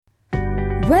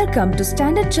Welcome to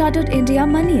Standard Chartered India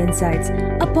Money Insights,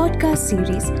 a podcast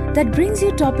series that brings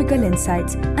you topical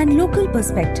insights and local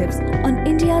perspectives on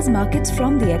India's markets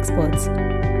from the experts.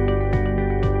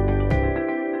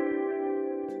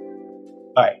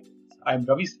 Hi, I'm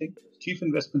Ravi Singh, Chief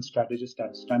Investment Strategist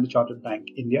at Standard Chartered Bank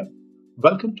India.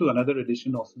 Welcome to another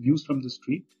edition of Views from the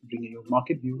Street, bringing you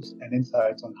market views and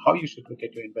insights on how you should look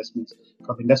at your investments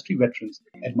from industry veterans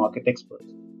and market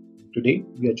experts. Today,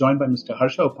 we are joined by Mr.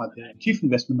 Harsha Upadhyay, Chief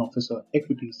Investment Officer,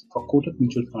 Equities for Kotak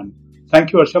Mutual Fund.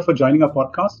 Thank you, Harsha, for joining our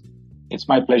podcast. It's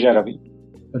my pleasure, Ravi.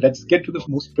 Let's get to the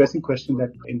most pressing question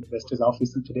that investors are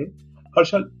facing today.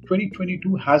 Harsha,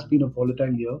 2022 has been a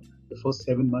volatile year. The first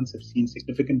 7 months have seen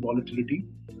significant volatility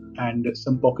and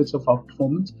some pockets of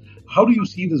outperformance. How do you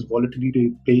see this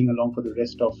volatility playing along for the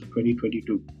rest of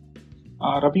 2022?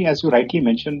 Ravi, as you rightly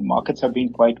mentioned, markets have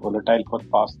been quite volatile for the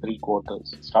past 3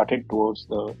 quarters. It started towards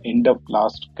the end of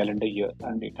last calendar year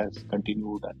and it has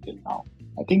continued until now.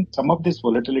 I think some of this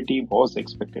volatility was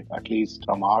expected, at least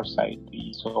from our side.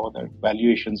 We saw that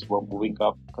valuations were moving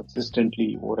up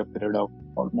consistently over a period of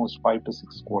almost 5 to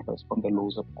 6 quarters from the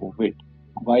lows of COVID.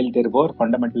 While there were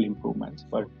fundamental improvements,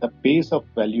 but the pace of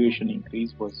valuation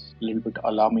increase was a little bit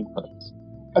alarming for us.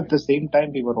 At the same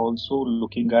time, we were also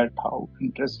looking at how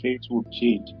interest rates would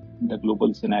change in the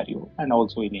global scenario and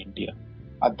also in India.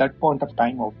 At that point of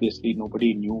time, obviously,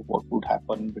 nobody knew what would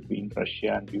happen between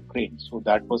Russia and Ukraine. So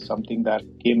that was something that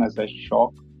came as a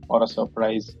shock or a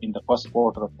surprise in the first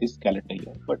quarter of this calendar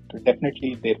year. But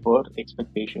definitely there were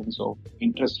expectations of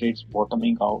interest rates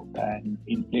bottoming out and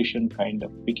inflation kind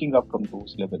of picking up from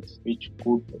those levels, which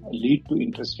could lead to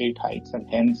interest rate hikes. And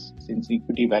hence, since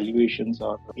equity valuations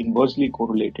are inversely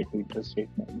correlated to interest rate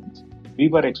movements, we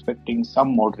were expecting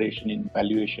some moderation in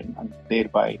valuation and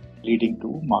thereby leading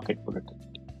to market volatility.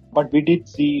 But we did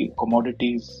see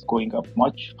commodities going up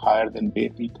much higher than where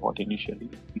we thought initially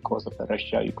because of the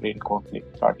Russia-Ukraine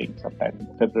conflict starting sometime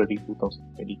in February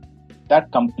 2020.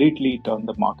 That completely turned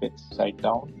the markets side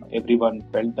down. Everyone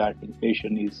felt that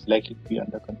inflation is likely to be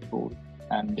under control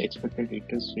and they expected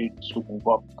interest rates to move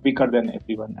up quicker than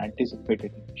everyone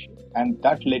anticipated initially. And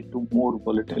that led to more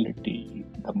volatility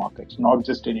in the markets, not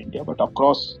just in India, but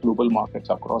across global markets,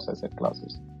 across asset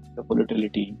classes. The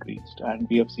volatility increased and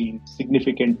we have seen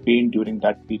significant pain during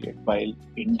that period. While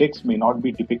index may not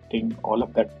be depicting all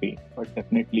of that pain, but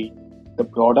definitely the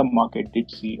broader market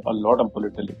did see a lot of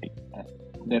volatility. And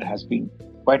there has been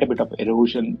quite a bit of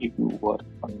erosion if you were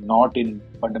not in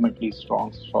fundamentally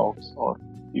strong stocks or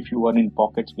if you were in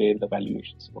pockets where the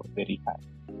valuations were very high.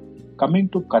 Coming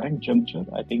to current juncture,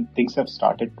 I think things have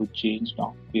started to change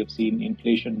now. We have seen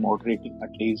inflation moderating,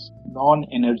 at least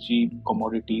non-energy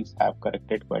commodities have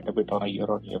corrected quite a bit on a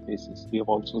year-on-year basis. We have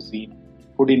also seen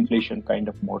food inflation kind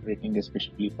of moderating,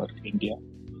 especially for India.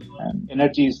 And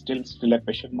energy is still a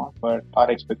question mark, but our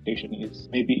expectation is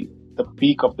maybe the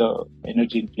peak of the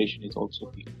energy inflation is also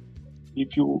peak.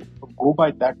 If you go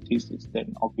by that thesis,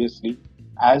 then obviously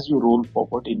as you roll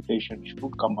forward, inflation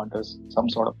should come under some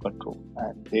sort of control,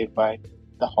 and thereby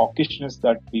the hawkishness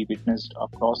that we witnessed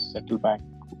across central bank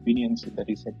opinions in the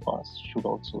recent past should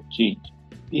also change.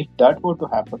 If that were to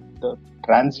happen, the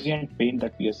transient pain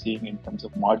that we are seeing in terms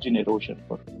of margin erosion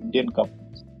for Indian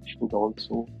companies should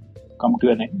also come to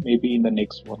an end, maybe in the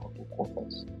next 1 or 2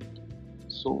 quarters.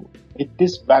 So with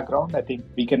this background, I think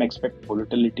we can expect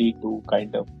volatility to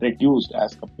kind of reduce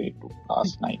as compared to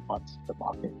last 9 months in the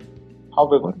market.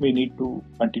 However, we need to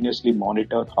continuously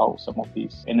monitor how some of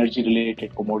these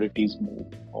energy-related commodities move,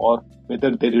 or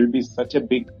whether there will be such a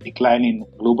big decline in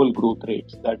global growth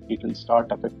rates that it will start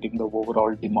affecting the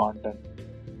overall demand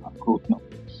and growth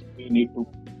numbers. We need to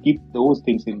keep those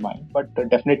things in mind. But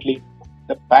definitely,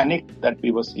 the panic that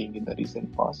we were seeing in the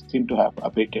recent past seemed to have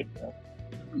abated.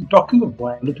 Talking of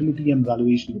volatility and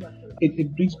valuation,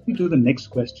 it brings me to the next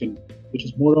question, which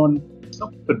is more on some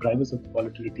of the drivers of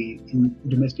volatility in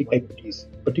domestic equities,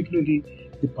 particularly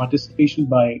the participation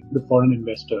by the foreign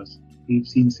investors. We've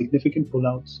seen significant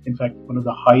pullouts, in fact, one of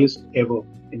the highest ever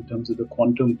in terms of the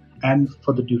quantum and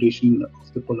for the duration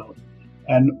of the pullout.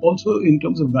 And also in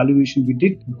terms of valuation, we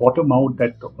did bottom out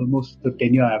at almost the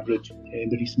 10-year average in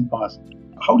the recent past.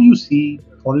 How do you see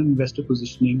foreign investor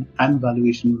positioning and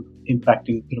valuation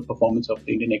impacting performance of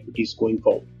the Indian equities going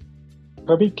forward?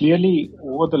 Ravi, clearly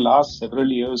over the last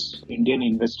several years, Indian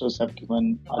investors have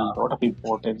given a lot of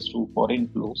importance to foreign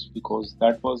flows because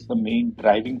that was the main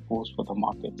driving force for the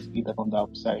markets, either on the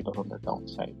upside or on the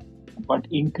downside. But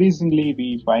increasingly,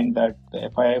 we find that the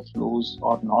FII flows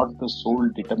are not the sole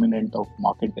determinant of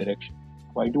market direction.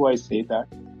 Why do I say that?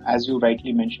 As you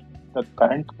rightly mentioned, the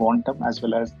current quantum as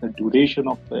well as the duration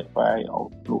of the FII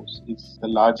outflows is the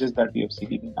largest that we have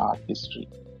seen in our history.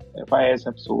 FIIs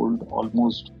have sold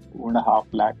almost 2.5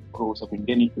 lakh crores of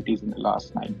Indian equities in the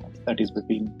last 9 months. That is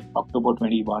between October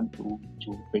 21 to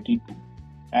June 22.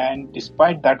 And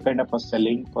despite that kind of a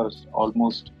selling for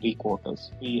almost 3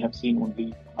 quarters, we have seen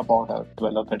only about a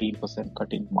 12 or 13%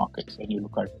 cut in markets when you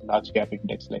look at large cap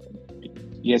index like Nifty.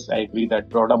 Yes, I agree that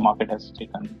broader market has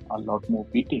taken a lot more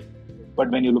beating. But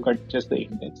when you look at just the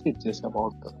index, it's just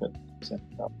about 12%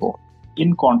 more.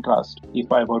 In contrast,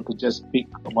 if I were to just pick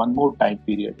one more time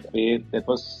period where there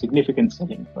was significant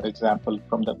selling, for example,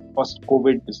 from the first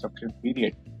COVID disruption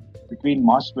period between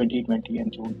March 2020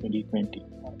 and June 2020,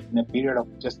 in a period of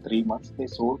just 3 months, they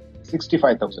sold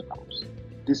 65,000 crores.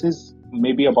 This is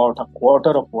maybe about a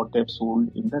quarter of what they've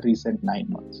sold in the recent 9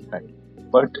 months, right?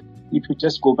 But if you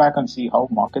just go back and see how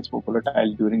markets were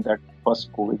volatile during that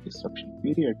first COVID disruption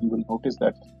period, you will notice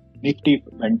that Nifty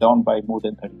went down by more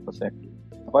than 30%.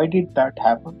 Why did that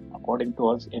happen? According to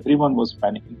us, everyone was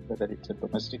panicking, whether it's a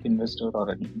domestic investor or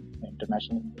an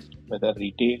international investor, whether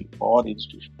retail or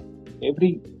institutional.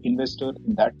 Every investor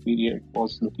in that period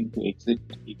was looking to exit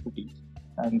equities,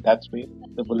 and that's where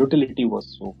the volatility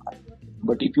was so high.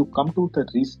 But if you come to the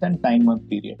recent 9-month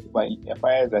period, while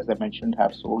FIIs, as I mentioned,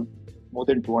 have sold more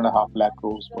than 2.5 lakh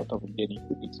crores worth of Indian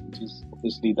equities, which is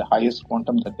obviously the highest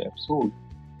quantum that they have sold,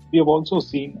 we have also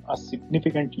seen a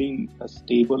significantly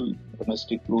stable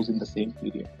domestic flows in the same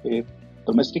period, where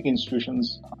domestic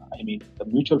institutions, the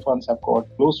mutual funds have got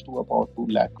close to about 2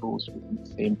 lakh crores within the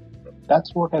same period.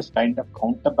 That's what has kind of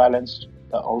counterbalanced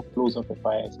the outflows of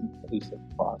FIIs in the recent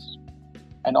past.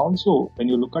 And also, when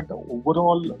you look at the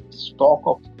overall stock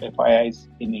of FIIs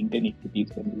in Indian equities,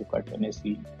 when you look at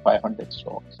NSE 500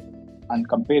 stocks and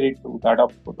compare it to that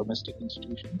of domestic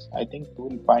institutions, I think you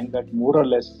will find that more or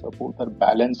less both are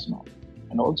balanced now.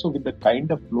 And also with the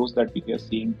kind of flows that we are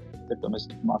seeing in the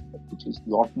domestic market, which is a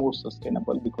lot more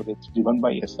sustainable because it's driven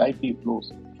by SIP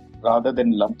flows rather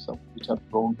than lump sum, which are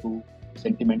prone to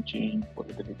sentiment change,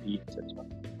 volatility, etc.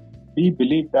 We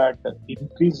believe that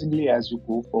increasingly as you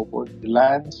go forward,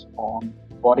 reliance on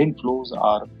foreign flows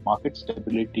or market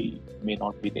stability may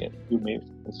not be there. You may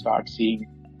start seeing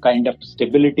kind of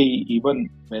stability even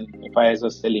when FIIs are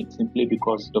selling, simply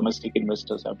because domestic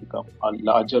investors have become a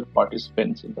larger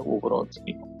participants in the overall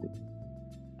scheme of things.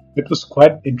 It was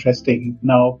quite interesting.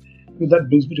 Now, that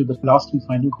brings me to the last and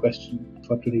final question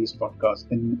for today's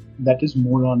podcast, and that is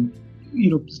more on,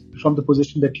 from the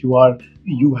position that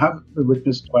you have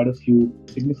witnessed quite a few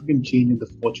significant change in the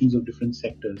fortunes of different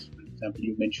sectors. For example,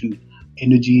 you mentioned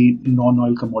energy,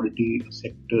 non-oil commodity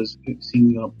sectors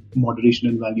seeing moderation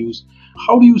in values.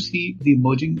 How do you see the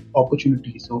emerging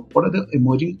opportunities? So what are the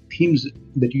emerging themes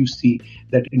that you see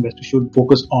that investors should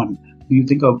focus on? Do you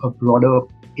think a broader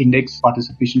index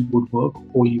participation would work,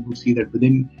 or you would see that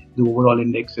within the overall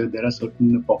index there are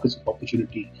certain pockets of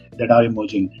opportunity that are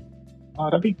emerging?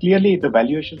 Ravi, clearly the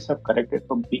valuations have corrected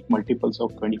from peak multiples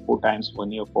of 24 times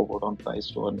 1 year forward on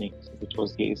price to earnings, which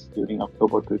was the case during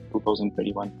October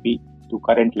 2021 peak, to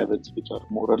current levels, which are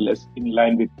more or less in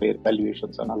line with fair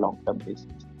valuations on a long-term basis,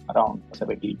 around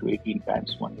 17 to 18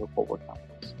 times 1 year forward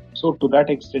numbers. So to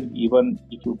that extent, even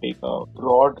if you take a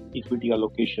broad equity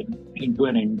allocation into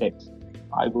an index,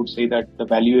 I would say that the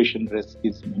valuation risk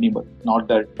is minimal. Not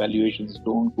that valuations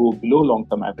don't go below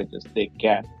long-term averages, they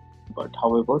can. But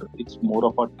however, it's more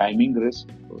of a timing risk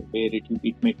where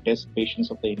it may test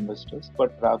patience of the investors,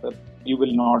 but rather you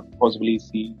will not possibly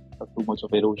see too much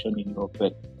of erosion in your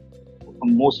wealth.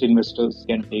 Most investors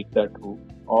can take that route,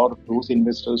 or those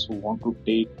investors who want to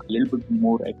take a little bit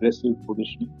more aggressive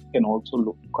positioning can also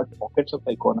look at pockets of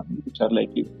the economy which are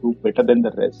likely to do better than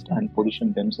the rest and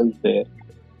position themselves there.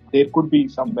 There could be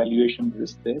some valuation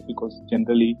risk there because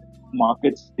generally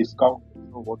markets discount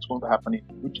what's going to happen in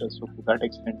the future. So to that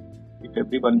extent, if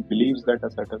everyone believes that a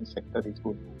certain sector is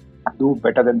going to do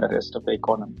better than the rest of the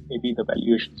economy, maybe the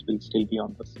valuations will still be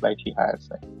on the slightly higher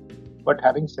side. But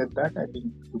having said that, I think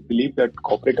to believe that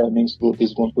corporate earnings growth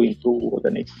is going to improve over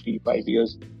the next 3-5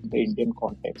 years in the Indian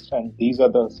context, and these are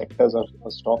the sectors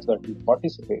or stocks that we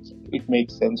participate, it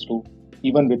makes sense to,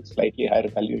 even with slightly higher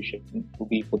valuation, to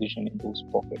be positioned in those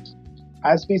pockets.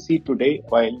 As we see today,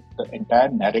 while the entire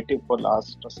narrative for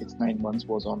last 6-9 months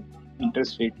was on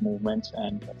interest rate movements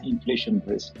and inflation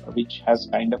risk, which has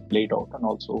kind of played out, and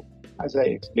also, as I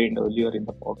explained earlier in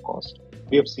the podcast,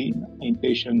 we have seen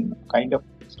inflation kind of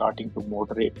starting to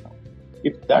moderate now.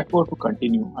 If that were to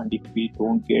continue, and if we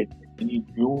don't get any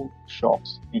new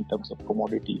shocks in terms of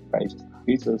commodity price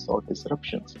increases or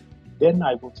disruptions, then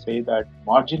I would say that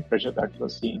margin pressure that you're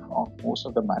seeing on most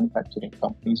of the manufacturing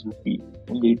companies would be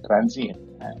only transient.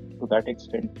 And to that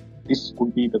extent, this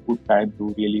could be the good time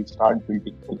to really start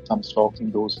building some stocks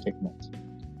in those segments.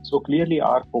 So clearly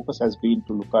our focus has been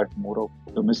to look at more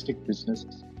of domestic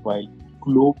businesses. While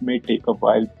globe may take a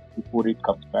while before it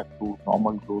comes back to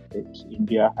normal growth rates,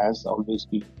 India has always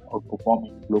been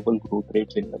outperforming global growth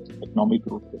rates in terms of economic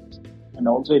growth rates. And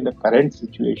also in the current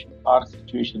situation, our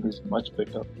situation is much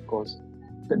better because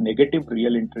the negative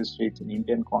real interest rates in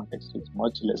Indian context is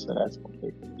much lesser as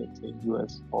compared to, let's say,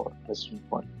 US or Western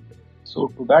fund. So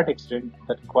to that extent,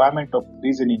 the requirement of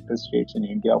increase in interest rates in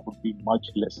India would be much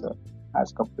lesser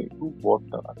as compared to what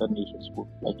the other nations would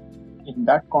like. In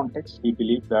that context, we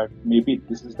believe that maybe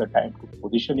this is the time to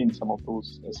position in some of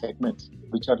those segments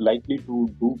which are likely to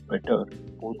do better,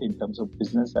 both in terms of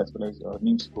business as well as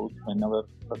earnings growth whenever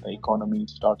the economy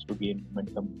starts to gain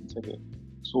momentum once again.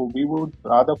 So we would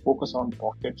rather focus on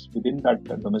pockets within that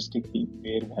domestic theme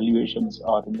where valuations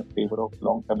are in the favor of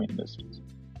long-term investors.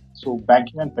 So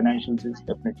banking and financials is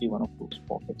definitely one of those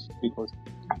pockets because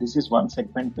this is one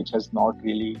segment which has not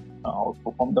really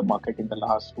outperformed the market in the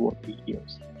last 2 or 3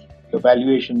 years. The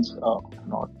valuations are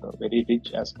not very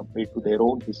rich as compared to their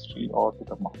own history or to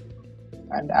the market.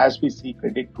 And as we see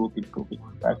credit growth improving,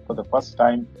 in fact, for the first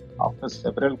time after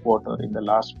several quarters, in the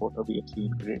last quarter, we have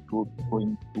seen credit growth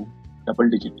going to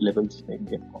double-digit levels in the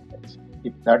Indian context.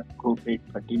 If that growth rate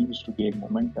continues to gain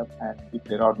momentum and if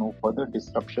there are no further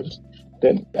disruptions,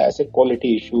 then the asset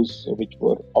quality issues which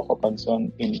were of a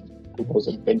concern in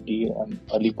 2020 and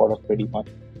early part of 21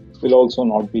 will also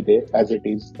not be there. As it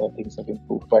is, things have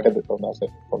improved quite a bit on the asset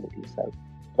quality side.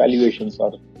 Valuations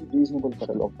are reasonable for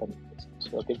a long-term investment.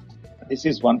 So I think this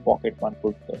is one pocket one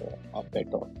could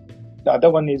bet on. The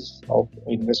other one is of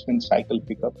investment cycle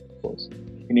pickup, of course.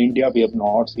 In India, we have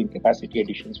not seen capacity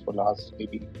additions for last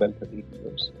maybe 12, 13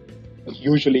 years.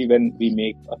 Usually when we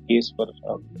make a case for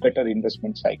a better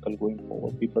investment cycle going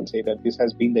forward, people say that this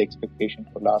has been the expectation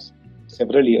for last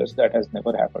several years. That has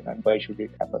never happened, and why should it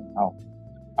happen now?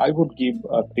 I would give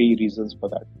 3 reasons for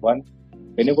that. One,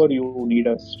 whenever you need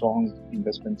a strong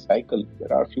investment cycle,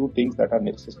 there are a few things that are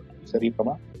necessary from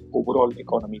an overall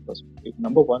economy perspective.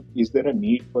 Number one, is there a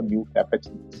need for new capex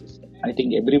in the system? I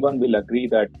think everyone will agree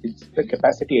that it's the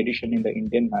capacity addition in the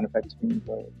Indian manufacturing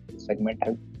segment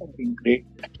has been great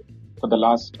for the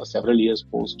last several years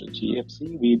post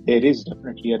GFC. There is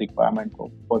definitely a requirement for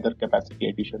further capacity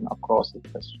addition across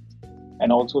industries.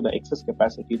 And also the excess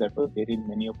capacity that were there in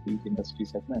many of these industry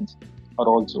segments are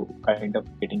also kind of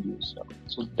getting used up.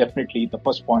 So definitely the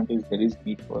first point is there is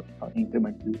need for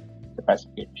incremental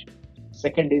capacity addition.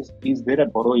 Second is there a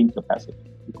borrowing capacity?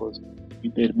 Because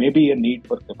there may be a need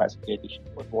for capacity addition,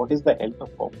 but what is the health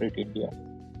of corporate India?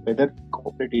 Whether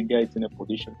corporate India is in a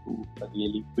position to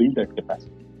really build that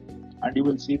capacity. And you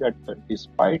will see that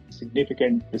despite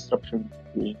significant disruption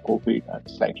during COVID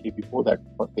and slightly before that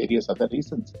for various other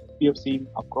reasons, we have seen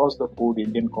across the board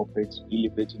Indian corporates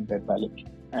deleveraging their balance sheet.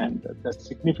 And the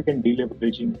significant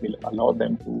deleveraging will allow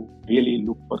them to really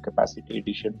look for capacity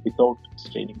addition without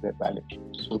straining their balance sheet.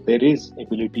 So there is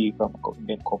ability from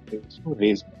Indian corporates to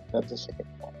raise money. That's the second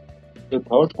point. The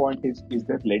third point is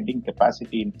there lending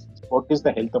capacity? What is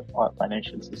the health of our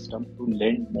financial system to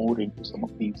lend more into some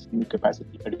of these new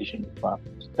capacity addition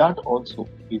requirements? That also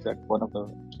is at one of the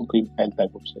supreme health, I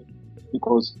would say,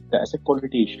 because the asset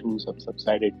quality issues have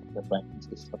subsided in the banking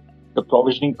system. The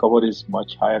provisioning cover is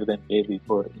much higher than where we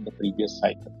were in the previous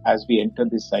cycle. As we enter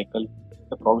this cycle,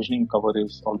 the provisioning cover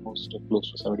is almost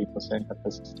close to 70% at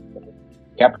the system level.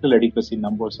 Capital adequacy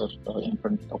numbers are in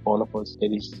front of all of us.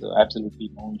 There is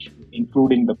absolutely no issue,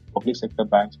 including the public sector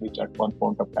banks, which at one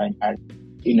point of time had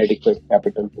inadequate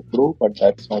capital to grow, but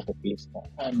that's not the case now.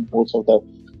 And most of the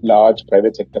large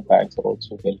private sector banks are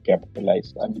also well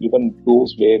capitalized. And even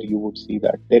those where you would see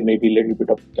that there may be a little bit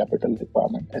of capital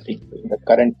requirement, I think in the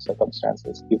current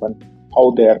circumstances, given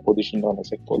how they are positioned on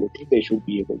asset quality, they should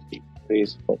be able to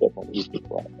raise further money if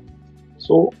required.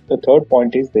 So the third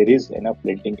point is there is enough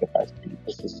lending capacity in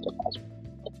the system as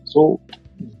well. So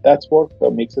that's what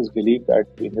makes us believe that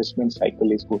the investment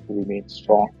cycle is going to remain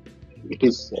strong. It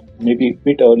is maybe a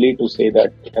bit early to say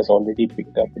that it has already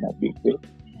picked up in a big way.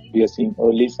 We are seeing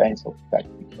early signs of that.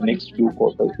 In the next few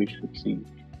quarters, we should see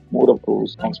more of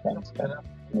those announcements and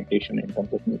implementation in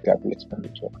terms of new capital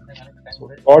expenditure.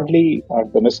 So broadly, our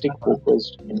domestic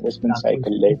focused investment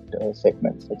cycle led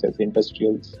segments such as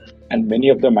industrials and many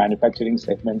of the manufacturing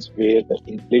segments where the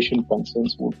inflation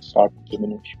concerns would start to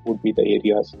diminish would be the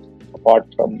areas apart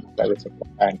from private sector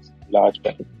banks, large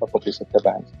public sector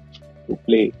banks to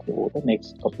play over the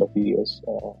next couple of years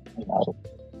in our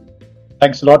opinion.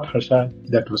 Thanks a lot, Harsha.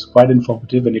 That was quite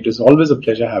informative, and it is always a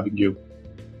pleasure having you.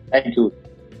 Thank you.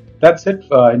 That's it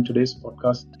in today's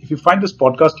podcast. If you find this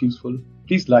podcast useful,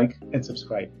 please like and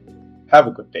subscribe. Have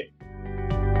a good day.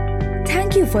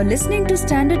 Thank you for listening to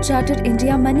Standard Chartered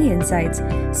India Money Insights.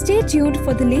 Stay tuned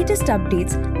for the latest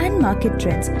updates and market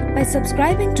trends by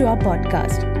subscribing to our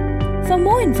podcast. For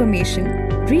more information,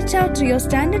 reach out to your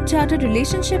Standard Chartered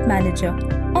Relationship Manager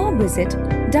or visit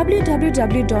www.se.com/in.